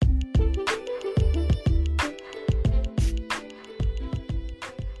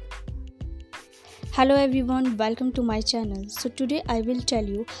Hello everyone, welcome to my channel. So today I will tell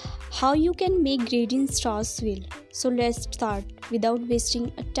you how you can make gradient star swirl. So let's start without wasting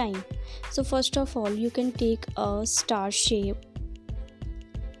a time. So first of all, you can take a star shape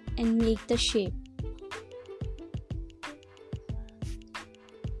and make the shape.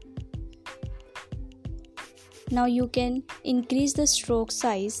 Now you can increase the stroke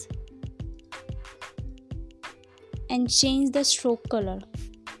size and change the stroke color.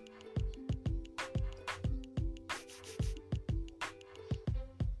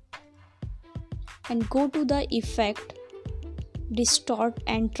 And go to the effect, distort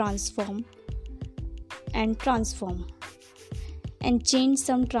and transform and change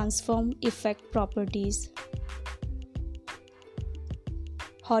some transform effect properties.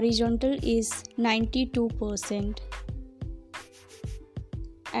 Horizontal is 92%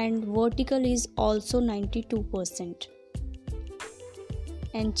 and vertical is also 92%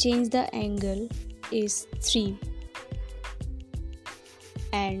 and change the angle is 3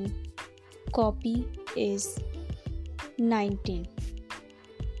 and copy is 19.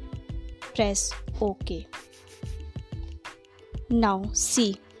 Press OK. Now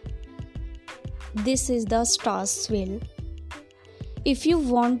see, this is the star swirl. If you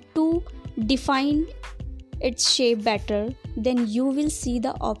want to define its shape better, then you will see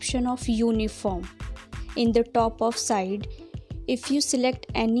the option of uniform in the top of side. If you select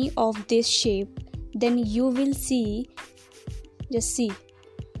any of this shape, then you will see, just see,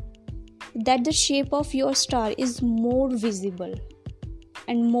 that the shape of your star is more visible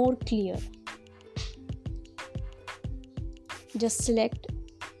and more clear. Just select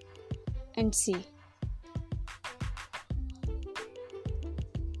and see.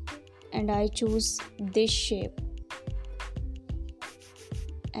 And I choose this shape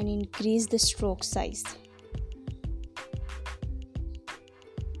and increase the stroke size.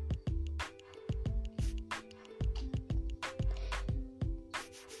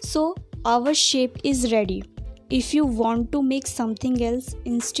 So our shape is ready. If you want to make something else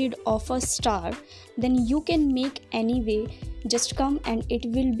instead of a star, then you can make anyway. Just come and it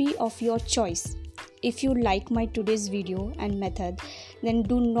will be of your choice. If you like my today's video and method, then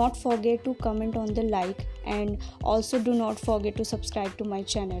do not forget to comment on the like, and also do not forget to subscribe to my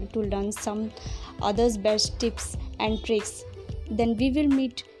channel to learn some others best tips and tricks. Then we will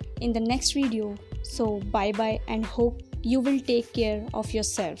meet in the next video. So bye bye and hope you will take care of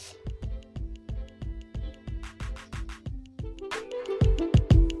yourself.